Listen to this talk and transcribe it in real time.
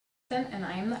And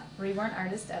I am the Reborn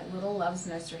artist at Little Love's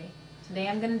Nursery. Today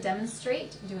I'm going to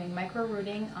demonstrate doing micro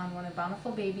rooting on one of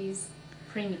Bountiful Baby's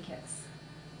preemie kits.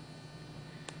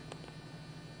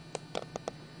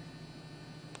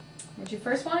 What you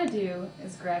first want to do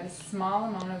is grab a small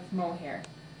amount of mohair.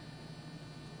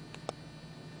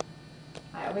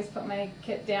 I always put my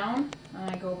kit down and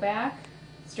I go back,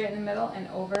 straight in the middle, and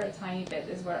over a tiny bit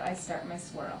is where I start my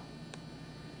swirl.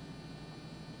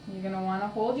 You're going to want to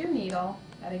hold your needle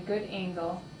at a good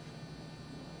angle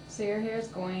so your hair is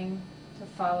going to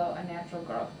follow a natural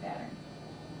growth pattern.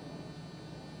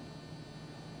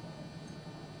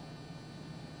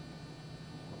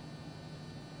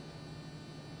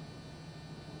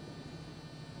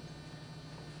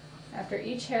 After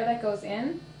each hair that goes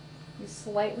in, you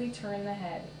slightly turn the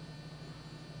head.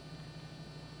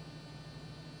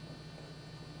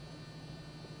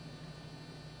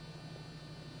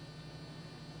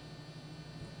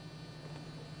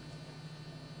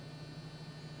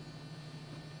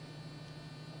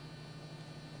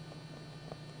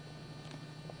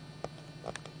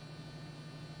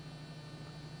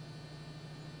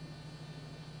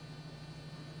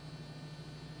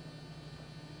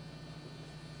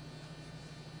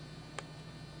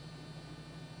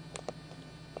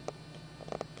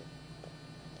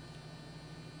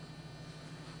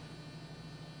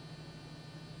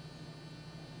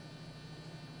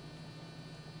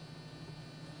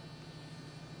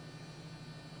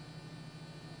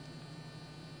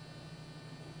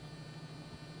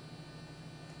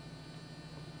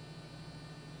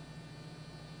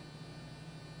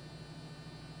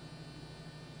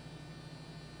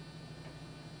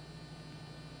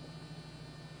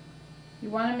 You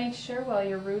want to make sure while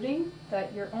you're rooting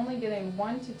that you're only getting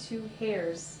 1 to 2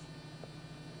 hairs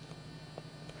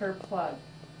per plug.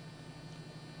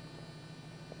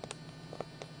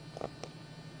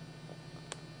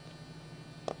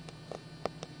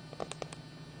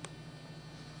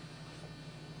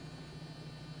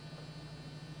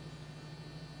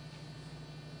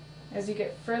 As you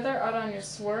get further out on your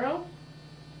swirl,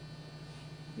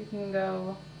 you can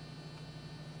go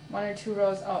 1 or 2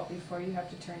 rows out before you have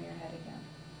to turn your head again.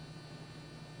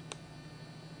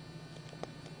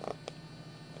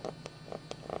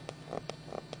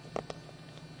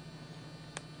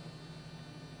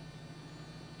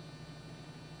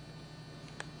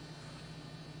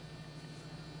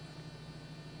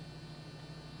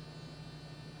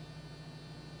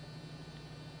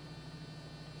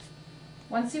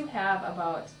 Once you have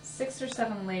about 6 or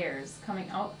 7 layers coming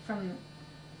out from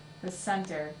the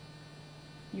center,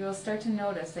 you will start to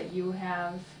notice that you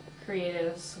have created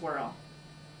a swirl.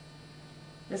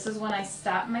 This is when I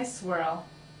stop my swirl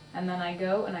and then I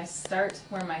go and I start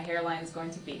where my hairline is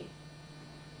going to be.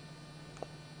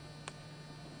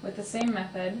 With the same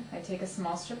method, I take a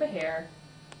small strip of hair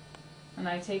and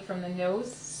I take from the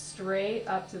nose straight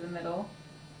up to the middle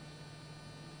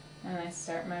and I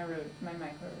start my micro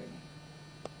rooting.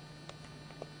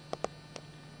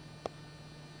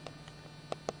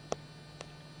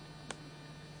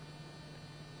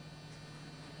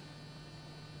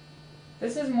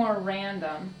 This is more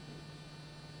random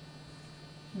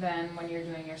than when you're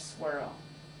doing your swirl.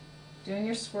 Doing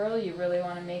your swirl, you really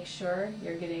want to make sure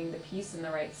you're getting the piece in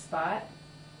the right spot.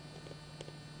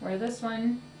 Where this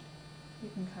one,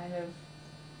 you can kind of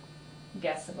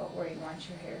guess about where you want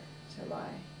your hair to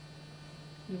lie.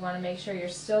 You want to make sure you're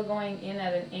still going in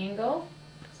at an angle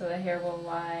so the hair will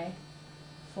lie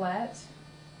flat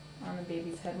on the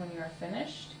baby's head when you are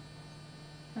finished.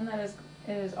 And that is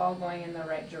it is all going in the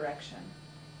right direction.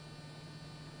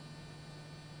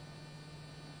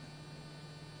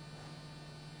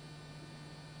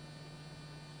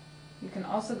 You can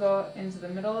also go into the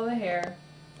middle of the hair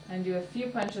and do a few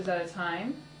punches at a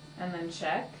time and then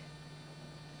check.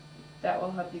 That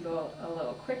will help you go a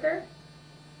little quicker.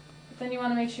 But then you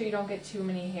want to make sure you don't get too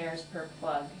many hairs per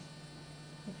plug.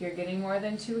 If you're getting more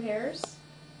than 2 hairs,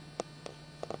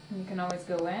 you can always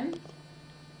go in,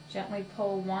 gently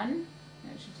pull one,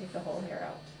 and it should take the whole hair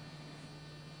out.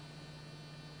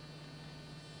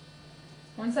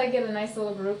 Once I get a nice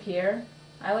little group here,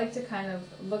 I like to kind of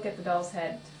look at the doll's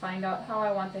head to find out how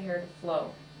I want the hair to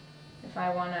flow. If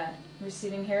I want a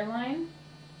receding hairline,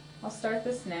 I'll start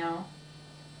this now,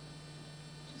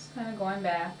 just kind of going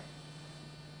back.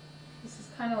 This is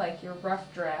kind of like your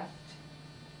rough draft.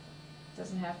 It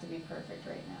doesn't have to be perfect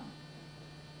right now.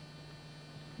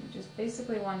 You just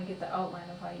basically want to get the outline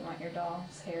of how you want your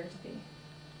doll's hair to be.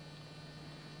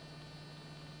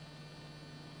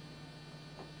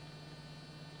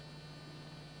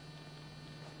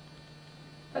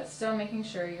 but still making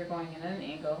sure you're going in at an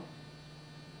angle.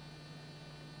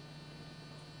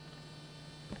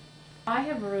 I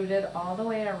have rooted all the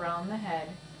way around the head,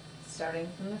 starting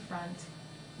from the front,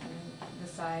 and the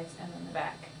sides, and then the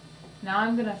back. Now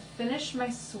I'm going to finish my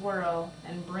swirl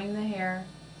and bring the hair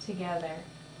together.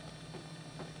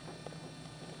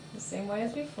 The same way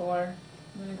as before.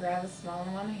 I'm going to grab a small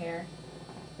amount of hair.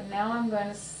 But now I'm going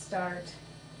to start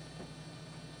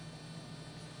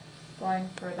going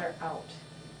further out.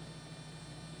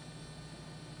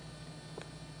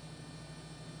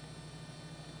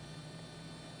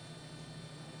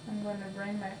 I'm going to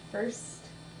bring my first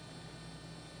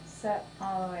set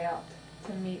all the way out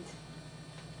to meet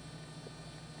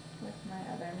with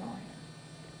my other mohair.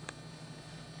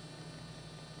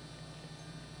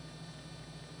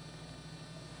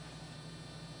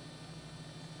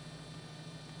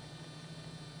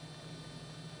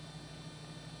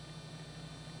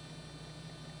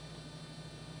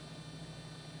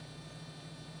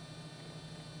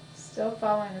 Still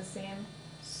following the same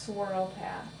swirl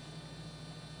path.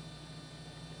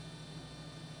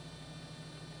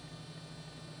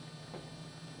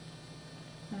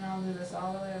 And I'll do this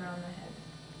all the way around the head.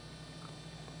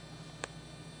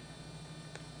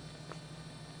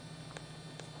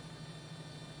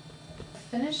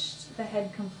 Finished the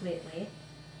head completely.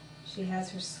 She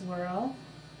has her swirl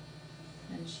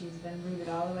and she's been rooted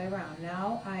all the way around.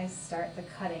 Now I start the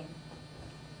cutting.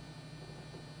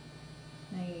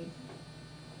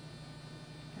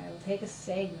 I will take a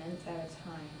segment at a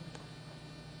time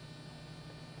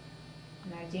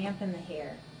and I dampen the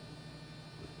hair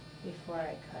before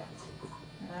I cut.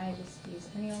 And I just use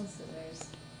any old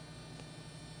scissors.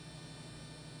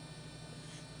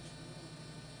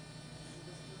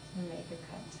 And make a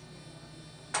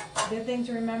cut. The good thing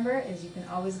to remember is you can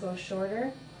always go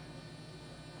shorter,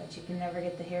 but you can never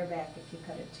get the hair back if you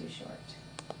cut it too short.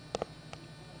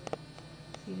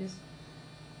 So you just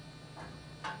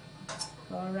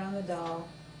go around the doll.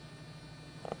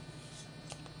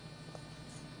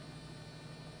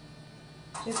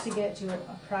 Just to get to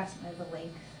approximately the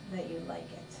length that you like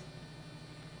it.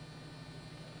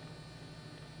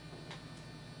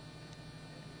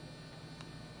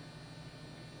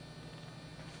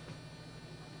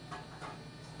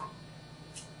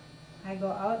 I go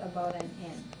out about an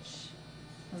inch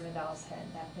from the doll's head.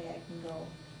 That way I can go,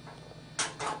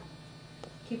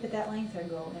 keep it that length or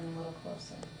go in a little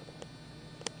closer.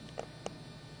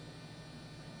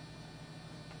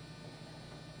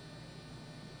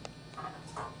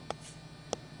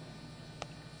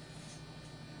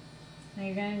 Now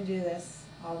you're going to do this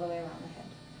all the way around the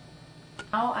head.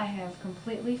 Now I have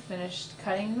completely finished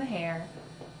cutting the hair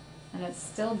and it's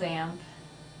still damp,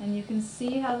 and you can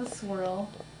see how the swirl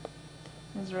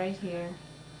is right here,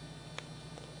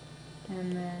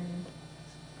 and then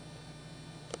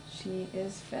she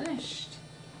is finished.